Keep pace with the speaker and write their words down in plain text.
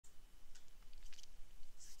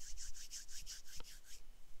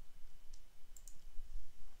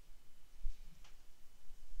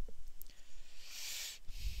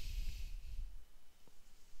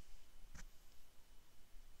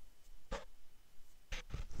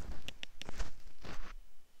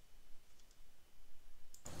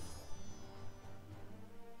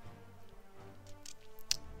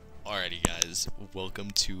Skylanders,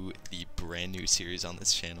 welcome to the brand new series on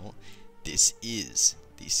this channel. This is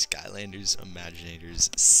the Skylanders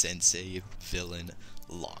Imaginators Sensei-Villain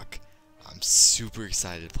Locke. I'm super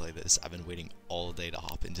excited to play this. I've been waiting all day to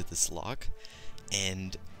hop into this Locke,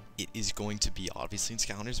 and it is going to be obviously in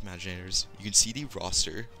Skylanders Imaginators. You can see the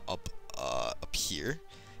roster up here.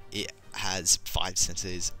 It has 5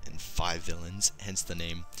 senseis and 5 villains, hence the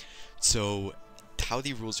name. So how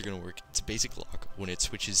the rules are going to work, it's a basic Locke. When it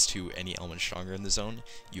switches to any element stronger in the zone,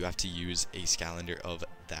 you have to use a Skylander of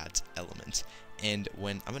that element. And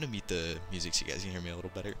when I'm going to mute the music so you guys can hear me a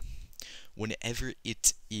little better. Whenever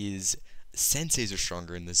it is senseis are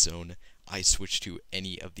stronger in this zone, I switch to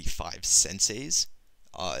any of the 5 senseis.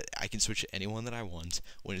 I can switch to anyone that I want.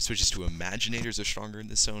 When it switches to Imaginators are stronger in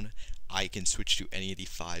this zone, I can switch to any of the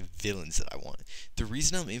 5 villains that I want. The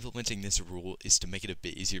reason I'm implementing this rule is to make it a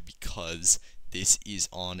bit easier because this is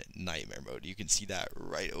on Nightmare Mode. You can see that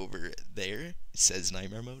right over there. It says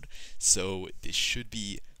Nightmare Mode. So this should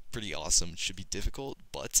be pretty awesome. It should be difficult,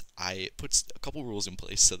 but I put a couple rules in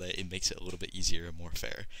place so that it makes it a little bit easier and more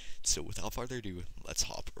fair. So without further ado, let's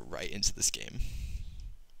hop right into this game.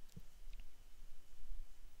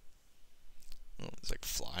 Oh, there's like a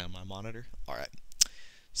fly on my monitor. Alright,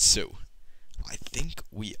 so I think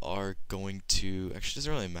we are going to, actually it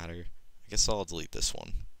doesn't really matter. I guess I'll delete this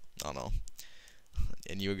one. I don't know.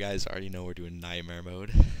 And you guys already know we're doing Nightmare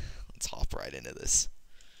Mode. Let's hop right into this.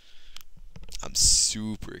 I'm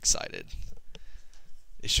super excited.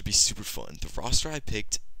 It should be super fun. The roster I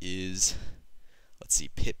picked is, let's see,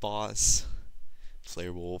 Pit Boss,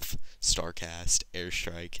 Flare Wolf, Starcast,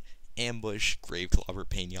 Airstrike, Ambush, Graveclobber,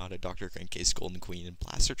 Painata, Dr. Crankcase, Golden Queen, and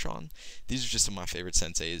Blastertron. These are just some of my favorite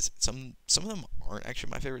senseis. Some of them aren't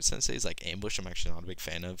actually my favorite senseis, like Ambush I'm actually not a big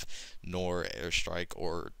fan of, nor Airstrike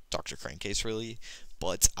or Dr. Crankcase really,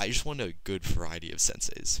 but I just want a good variety of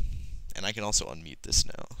senseis. And I can also unmute this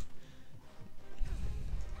now.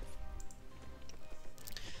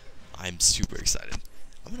 I'm super excited.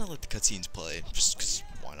 I'm gonna let the cutscenes play, just because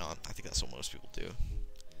why not? I think that's what most people do.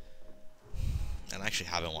 And I actually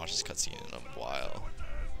haven't watched this cutscene in a while.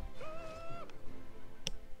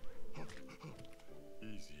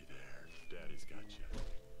 Easy there, Daddy's got you.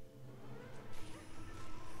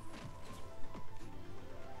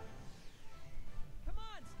 Come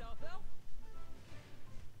on, Stealth Elf.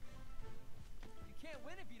 You can't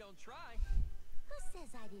win if you don't try. Who says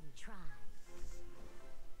I didn't try?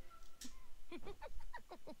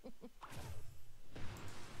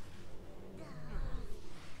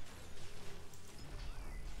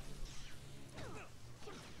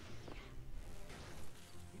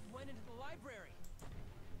 Went into the library.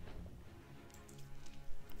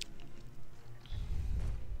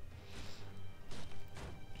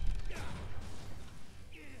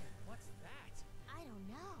 What's that? I don't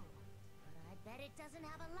know, but I bet it doesn't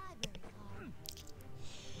have a library card.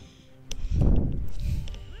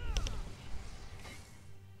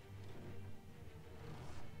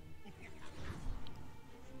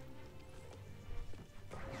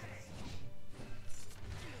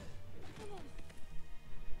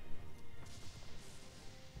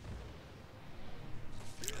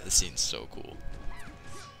 This scene's so cool.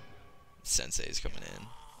 Sensei is coming in.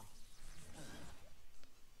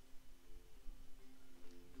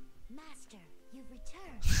 Master, you've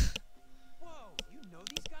returned. Whoa, you know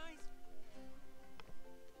these guys?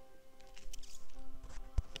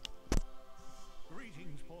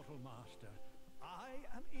 Greetings, Portal Master. I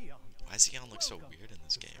am Eon. Why does Eon look so weird in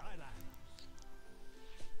this game?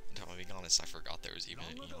 To be honest, I forgot there was even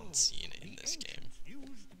an Eon scene in this game.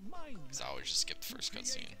 Because I always just skip the first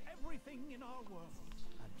cutscene. Everything in our world,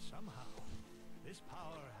 and somehow this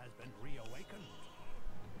power has been reawakened.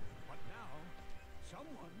 But now,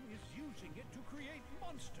 someone is using it to create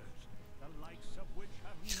monsters, the likes of which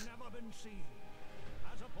have never been seen.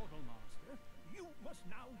 As a Portal Master, you must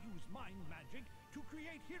now use mind magic to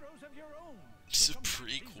create heroes of your own. This is a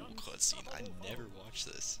pretty cool cutscene. I never watched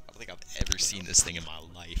this. I don't think I've ever seen this thing in my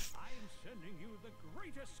life. I am sending you the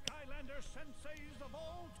greatest Skylander senseis of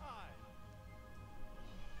all time.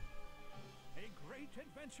 A great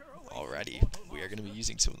adventure awaits. Alrighty, we are going to be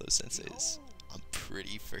using some of those senseis. I'm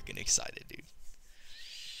pretty freaking excited, dude.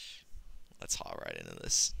 Let's hop right into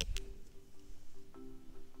this.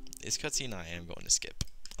 This cutscene I am going to skip.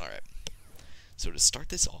 Alright. So to start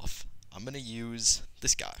this off, I'm going to use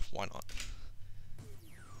this guy. Why not?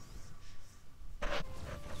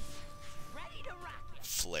 Ready to rock it.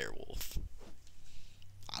 Flare Wolf.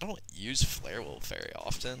 I don't use Flare Wolf very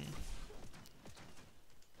often.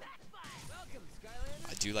 Welcome, Skylanders.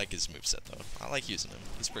 I do like his moveset though. I like using him.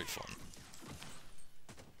 He's pretty fun.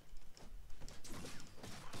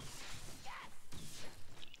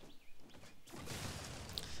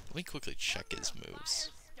 Let me quickly check his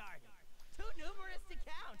moves. Fire started. Too numerous to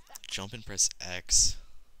count. Jump and press X.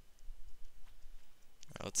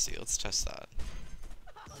 Alright, let's see. Let's test that.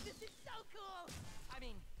 Oh, this is so cool. I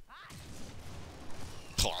mean, hi.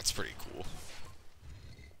 Oh, that's pretty cool.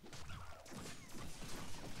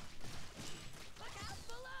 Look out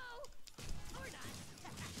below. Or not.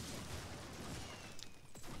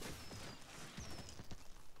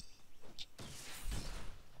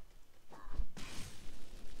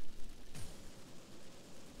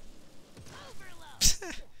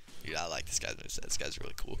 Overload. Dude, I like this guy's moveset. This guy's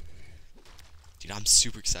really cool. Dude, I'm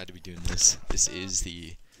super excited to be doing this. This is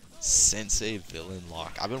the Sensei-Villain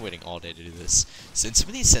Locke. I've been waiting all day to do this. Since some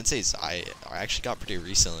of these senseis I actually got pretty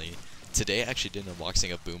recently. Today I actually did an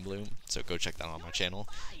unboxing of Boom Bloom, so go check that out on my channel.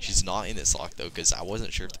 She's not in this lock though, because I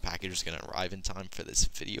wasn't sure if the package was going to arrive in time for this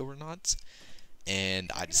video or not.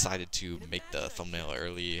 And I decided to make the thumbnail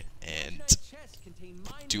early and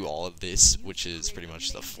do all of this, which is pretty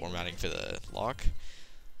much the formatting for the lock.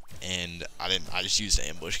 And I just used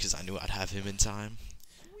ambush because I knew I'd have him in time.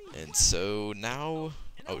 And so now,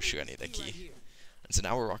 oh shoot, I need that key. And so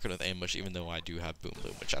now we're rocking with ambush, even though I do have Boom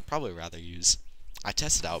Bloom, which I'd probably rather use. I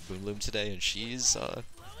tested out Boom Bloom today, and she's, I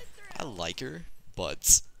like her,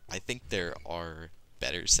 but I think there are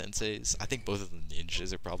better senseis. I think both of the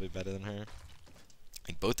ninjas are probably better than her.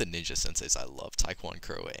 Like both the ninja senseis I love, Taekwon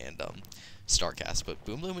Crow and Starcast, but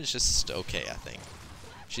Boom Bloom is just okay, I think.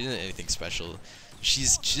 She isn't anything special. She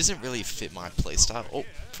doesn't really fit my playstyle. Oh,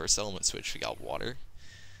 first element switch, we got water.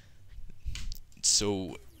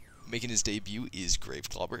 So, making his debut is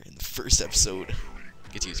Graveclobber. In the first episode,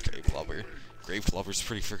 I get to use Graveclobber. Graveclobber's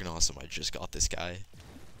pretty freaking awesome. I just got this guy,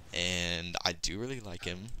 and I do really like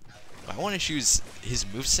him. My one issue is his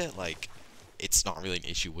moveset, like, it's not really an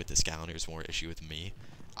issue with the Skylanders, more an issue with me.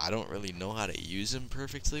 I don't really know how to use him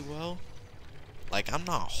perfectly well. Like, I'm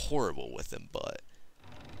not horrible with him, but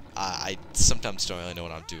I sometimes don't really know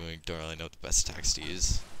what I'm doing, don't really know what the best attacks to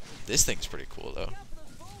use. This thing's pretty cool, though.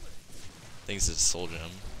 Thing's a soul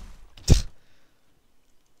gem.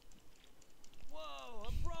 Whoa,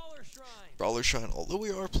 a brawler shrine. Brawler Shrine, although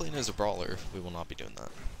we are playing as a brawler, we will not be doing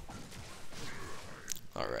that.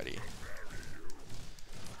 Alrighty.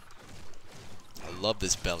 I love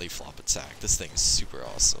this belly flop attack. This thing's super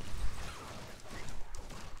awesome.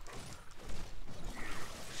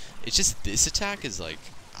 It's just this attack is like,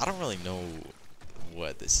 I don't really know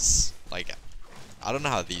what this is. Like, I don't know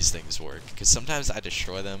how these things work, because sometimes I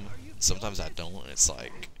destroy them, sometimes I don't, and it's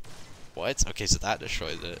like, what? Okay, so that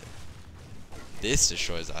destroys it. This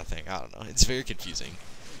destroys it, I think. I don't know. It's very confusing.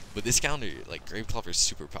 But this calendar, like, Graveclobber is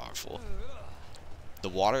super powerful. The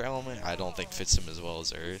water element, I don't think fits him as well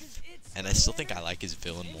as Earth. And I still think I like his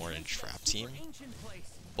villain more in Trap Team.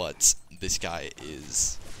 But this guy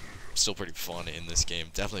is still pretty fun in this game.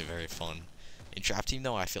 Definitely very fun. In Trap Team,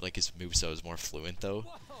 though, I feel like his moveset is more fluent, though.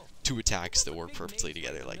 Two attacks that work perfectly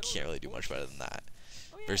together. Like, can't really do much better than that.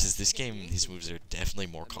 Versus this game, his moves are definitely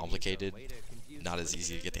more complicated. Not as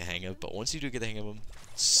easy to get the hang of. But once you do get the hang of them,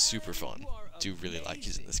 super fun. Do really like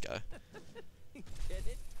using this guy.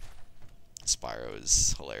 Spyro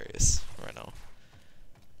is hilarious right now.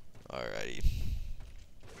 Alrighty.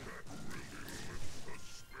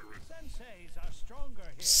 Senseis are stronger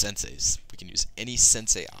here. Senseis. We can use any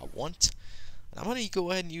sensei I want. And I'm gonna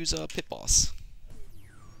go ahead and use Pit Boss.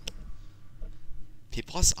 Pit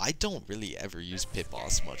Boss, I don't really ever use Pit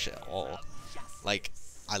Boss much at all. Like,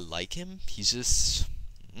 I like him. He's just,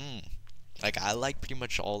 like, I like pretty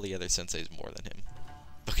much all the other senseis more than him.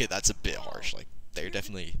 Okay, that's a bit harsh. Like, they're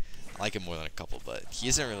definitely, I like him more than a couple, but he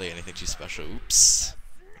isn't really anything too special. Oops.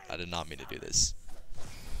 I did not mean to do this.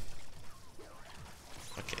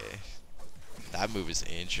 Okay. That move is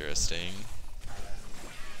interesting.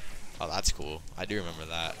 Oh, that's cool. I do remember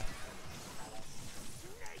that.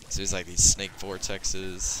 So there's like these snake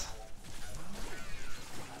vortexes.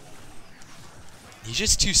 He's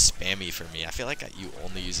just too spammy for me. I feel like you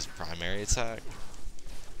only use his primary attack.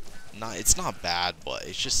 It's not bad, but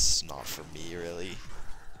it's just not for me, really.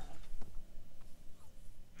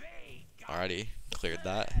 Alrighty, cleared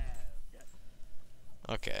that.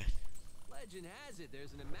 Okay. Legend has it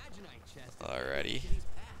there's an Imaginite chest. Alrighty.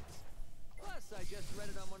 Plus, I just read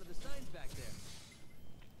it on one of the signs back there.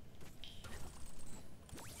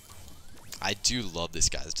 I do love this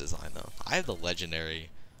guy's design, though. I have the legendary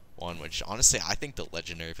one, which honestly, I think the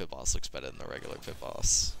legendary Pit Boss looks better than the regular Pit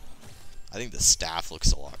Boss. I think the staff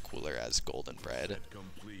looks a lot cooler as golden red.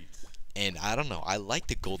 And I don't know, I like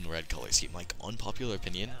the golden red color scheme. Like, unpopular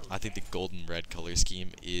opinion, I think the golden red color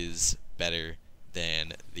scheme is better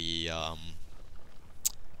than the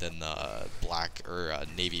black or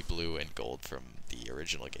navy blue and gold from the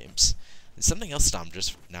original games. And something else that I'm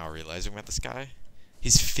just now realizing about this guy,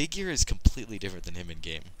 his figure is completely different than him in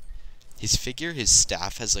game. His figure, his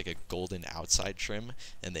staff has like a golden outside trim,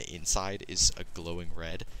 and the inside is a glowing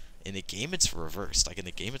red. In the game, it's reversed. Like in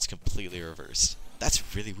the game, it's completely reversed.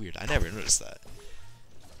 That's really weird. I never noticed that.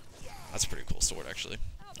 That's a pretty cool sword, actually.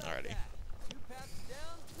 Alrighty.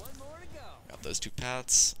 Got those 2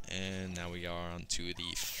 paths, and now we are on to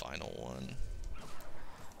the final one.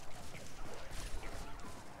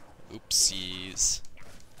 Oopsies.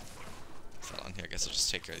 Fell on here. I guess I'll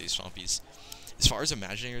just take care of these Chompies. As far as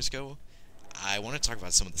Imaginators go, I want to talk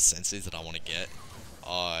about some of the senseis that I want to get.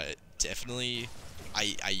 Definitely,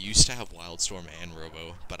 I used to have Wildstorm and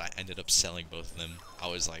Robo, but I ended up selling both of them. I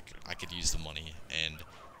was like, I could use the money, and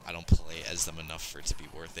I don't play as them enough for it to be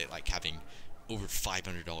worth it. Like having over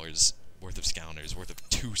 $500 worth of Skylanders, worth of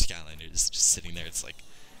 2 Skylanders just sitting there, it's like,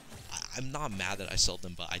 I'm not mad that I sold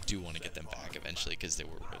them, but I do want to get them back eventually because they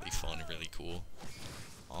were really fun and really cool.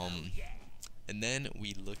 And then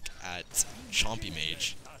we look at Chompy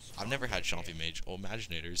Mage. I've never had Chompy Mage or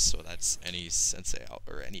Imaginators, so that's any Sensei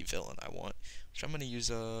or any villain I want. Which I'm gonna use.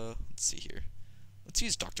 Let's see here. Let's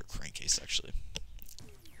use Dr. Crankcase actually.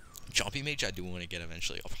 Chompy Mage I do want to get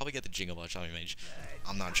eventually. I'll probably get the Jingle Bell Chompy Mage.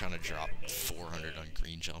 I'm not trying to drop 400 on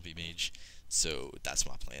green Chompy Mage, so that's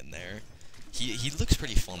my plan there. He looks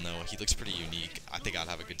pretty fun though. He looks pretty unique. I think I'd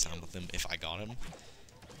have a good time with him if I got him.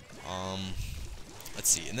 Let's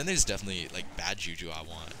see. And then there's definitely like Bad Juju I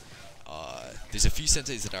want. There's a few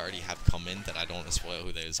senseis that I already have come in that I don't want to spoil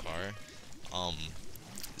who those are.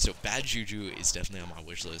 So Bad Juju is definitely on my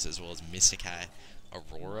wish list, as well as Mystic Hat.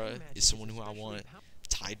 Aurora is someone who I want.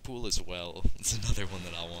 Tidepool as well. It's another one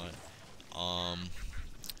that I want.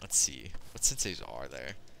 Let's see. What senseis are there?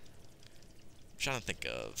 I'm trying to think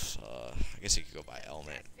of, I guess you could go by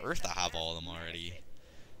Element. Earth, I have all of them already.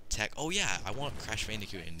 Tech, oh yeah, I want Crash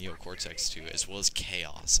Bandicoot and Neo Cortex too, as well as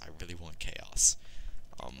Chaos. I really want Chaos.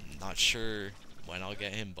 Not sure when I'll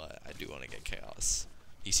get him, but I do want to get Chaos.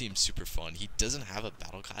 He seems super fun. He doesn't have a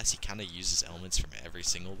battle class. He kind of uses elements from every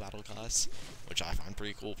single battle class, which I find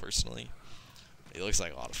pretty cool personally. He looks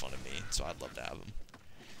like a lot of fun to me, so I'd love to have him.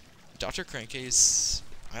 Dr. Crankcase,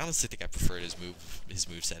 I honestly think I preferred his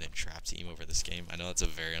moveset in Trap Team over this game. I know that's a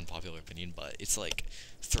very unpopular opinion, but it's like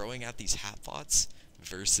throwing out these hat bots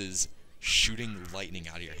versus shooting lightning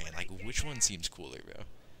out of your hand. Like, which one seems cooler, bro?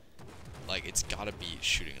 Like, it's gotta be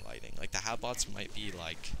shooting lightning. Like, the hat bots might be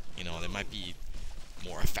like, you know, they might be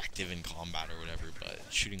more effective in combat or whatever, but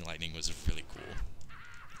shooting lightning was really cool.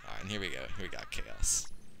 Alright, and here we go. Here we got Chaos.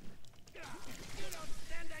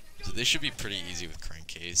 So this should be pretty easy with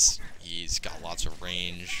Crankcase. He's got lots of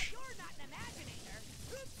range.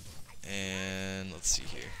 And let's see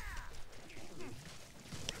here.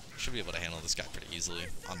 Should be able to handle this guy pretty easily.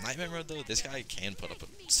 On Nightmare Mode though, this guy can put up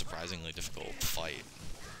a surprisingly difficult fight.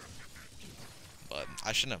 But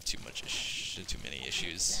I shouldn't have too many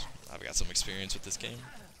issues. I've got some experience with this game.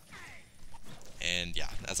 And yeah,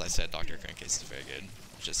 as I said, Dr. Crankcase is very good.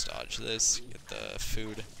 Just dodge this, get the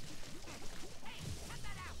food.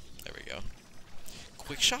 There we go.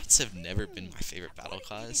 Quick shots have never been my favorite battle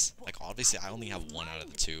class. Like, obviously, I only have 1 out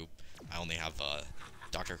of the 2. I only have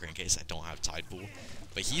Dr. Crankcase. I don't have Tidepool.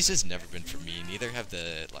 But he's just never been for me. Neither have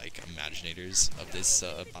the, like, Imaginators of this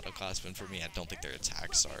battle class been for me. I don't think their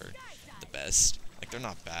attacks are the best. Like, they're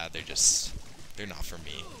not bad. They're not for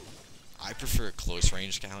me. I prefer close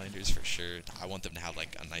range Skylanders for sure. I want them to have,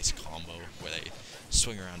 like, a nice combo where they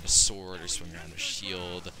swing around a sword or swing around a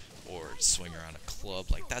shield or swing around a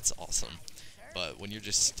club. Like, that's awesome. But when you're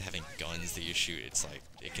just having guns that you shoot, it's like,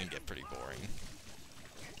 it can get pretty boring.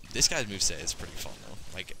 This guy's moveset is pretty fun though.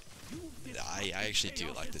 Like, I actually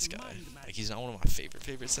do like this guy. Like, he's not one of my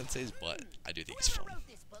favorite senseis, but I do think he's fun.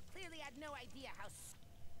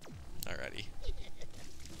 Alrighty.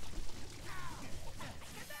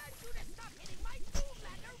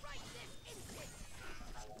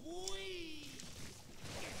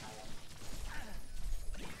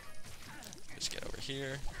 Just get over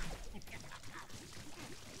here.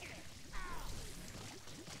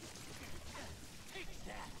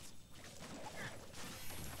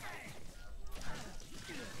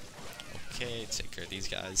 Okay, take care of these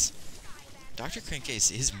guys. Dr. Crankcase,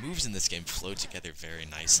 his moves in this game flow together very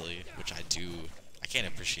nicely, which I can't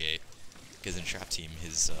appreciate, because in Trap Team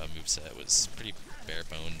his moveset was pretty bare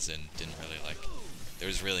bones and didn't really there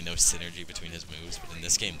was really no synergy between his moves, but in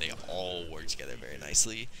this game they all work together very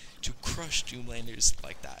nicely to crush Doomlanders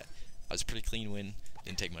like that. That was a pretty clean win,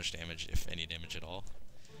 didn't take much damage, if any damage at all.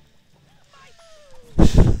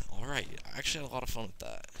 Alright, I actually had a lot of fun with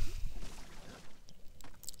that.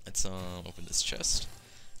 Let's open this chest.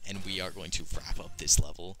 and we are going to wrap up this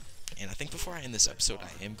level. And I think before I end this episode,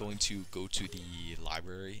 I am going to go to the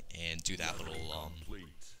library and do that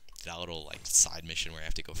little like side mission where I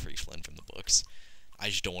have to go free Flynn from the books. I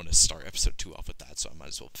just don't want to start episode 2 off with that, so I might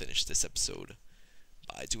as well finish this episode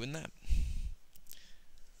by doing that.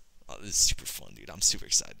 Oh, this is super fun, dude. I'm super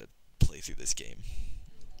excited to play through this game.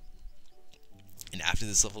 And after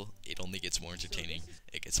this level, it only gets more entertaining.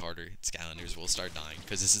 It gets harder. Skylanders will start dying,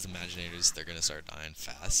 because this is Imaginators. They're gonna start dying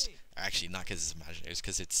fast. Actually, not because it's Imaginators,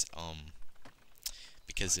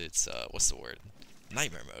 because it's what's the word?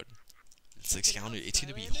 Nightmare mode. It's like Skylanders. It's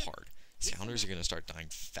gonna be hard. Skylanders are gonna start dying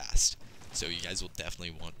fast. So you guys will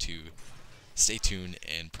definitely want to stay tuned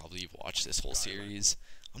and probably watch this whole series.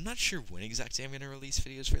 I'm not sure when exactly I'm gonna release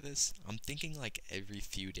videos for this. I'm thinking like every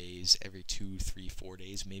few days, every 2, 3, 4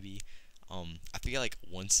 days maybe. I feel like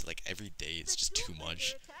every day is just too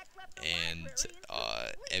much, and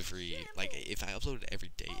if I uploaded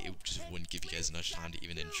every day, it just wouldn't give you guys enough time to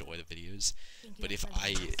even enjoy the videos. But if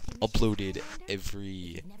I uploaded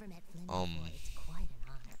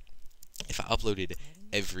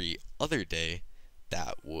every other day,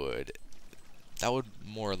 that would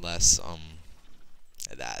more or less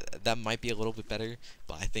that might be a little bit better.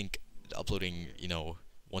 But I think uploading,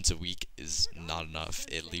 once a week is not enough.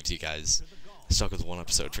 It leaves you guys stuck with one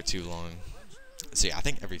episode for too long. So yeah, I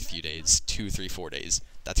think every few days, 2, 3, 4 days,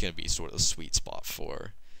 that's gonna be sort of the sweet spot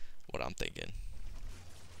for what I'm thinking.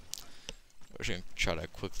 We're just gonna try to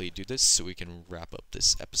quickly do this so we can wrap up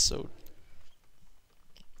this episode.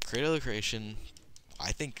 Cradle Creation,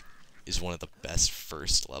 I think, is one of the best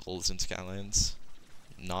first levels in Skylands.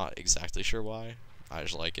 Not exactly sure why. I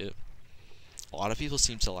just like it. A lot of people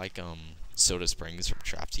seem to like Soda Springs from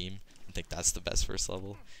Trap Team. I think that's the best first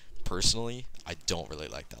level. Personally, I don't really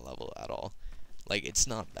like that level at all. Like, it's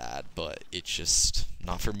not bad, but it's just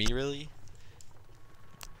not for me, really.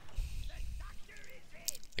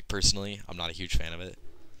 Like, personally, I'm not a huge fan of it.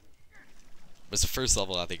 But as a first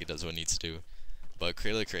level, I think it does what it needs to do. But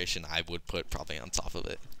Cradle Creation, I would put probably on top of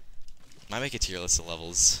it. Might make a tier list of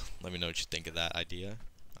levels. Let me know what you think of that idea.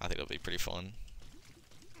 I think it'll be pretty fun.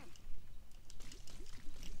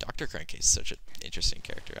 Dr. Crankcase is such an interesting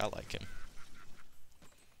character. I like him.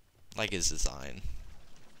 Like his design.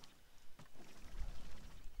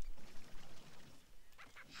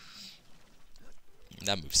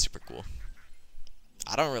 That move's super cool.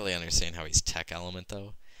 I don't really understand how he's tech element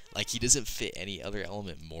though. Like, he doesn't fit any other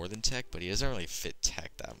element more than tech, but he doesn't really fit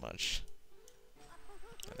tech that much.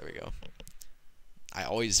 Oh, there we go. I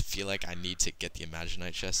always feel like I need to get the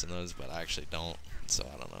Imaginite chest in those, but I actually don't, so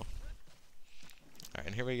I don't know. Alright,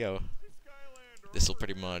 and here we go. This will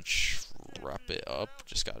pretty much wrap it up.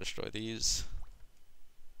 Just gotta destroy these.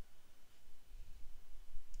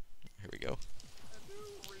 Here we go.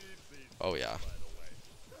 Oh yeah.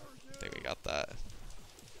 I think we got that.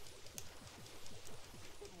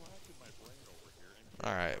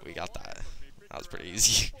 Alright, we got that. That was pretty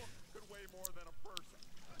easy.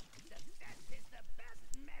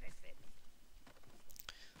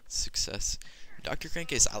 Success. Dr.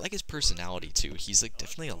 Crankcase, I like his personality too. He's like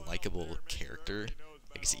definitely a likable character.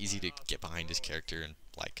 Like, it's easy to get behind his character and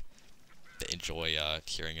like to enjoy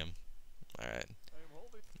hearing him. Alright.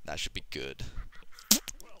 That should be good.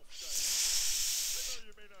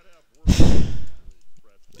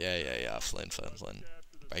 Yeah, Flynn.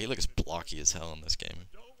 Right, he looks blocky as hell in this game.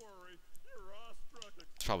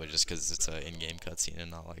 It's probably just because it's an in-game cutscene and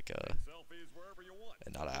not like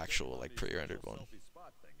and not an actual like pre-rendered one.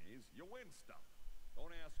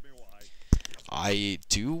 I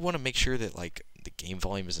do want to make sure that like the game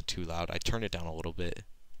volume isn't too loud. I turned it down a little bit.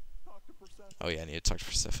 Oh yeah, I need to talk to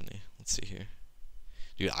Persephone. Let's see here.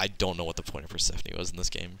 Dude, I don't know what the point of Persephone was in this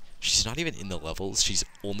game. She's not even in the levels. She's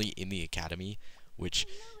only in the academy, which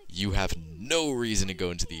you have no reason to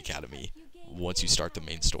go into the academy once you start the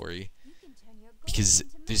main story. Because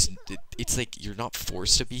it's like you're not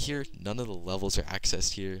forced to be here. None of the levels are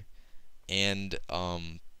accessed here. And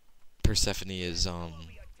Persephone is oh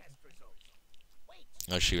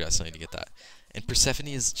shoot, I still need to get that. And Persephone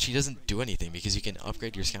is, she doesn't do anything because you can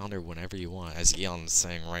upgrade your Skylander whenever you want, as Eon is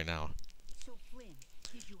saying right now.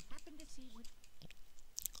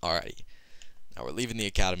 Alrighty. Now we're leaving the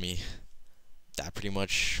academy. That pretty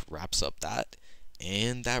much wraps up that.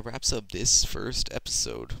 And that wraps up this first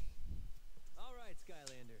episode. Alright,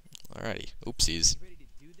 Skylander. Alrighty. Oopsies. You ready to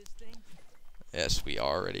do this thing? Yes, we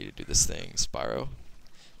are ready to do this thing, Spyro.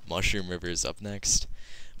 Mushroom River is up next.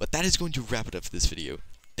 But that is going to wrap it up for this video.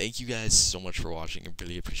 Thank you guys so much for watching. I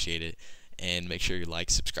really appreciate it. and make sure you like,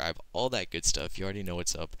 subscribe, all that good stuff. You already know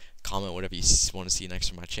what's up. Comment whatever you want to see next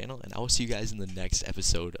from my channel, and I will see you guys in the next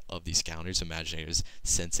episode of the Skylanders Imaginators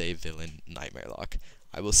Sensei-Villain Nightmare Locke.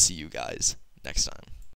 I will see you guys next time.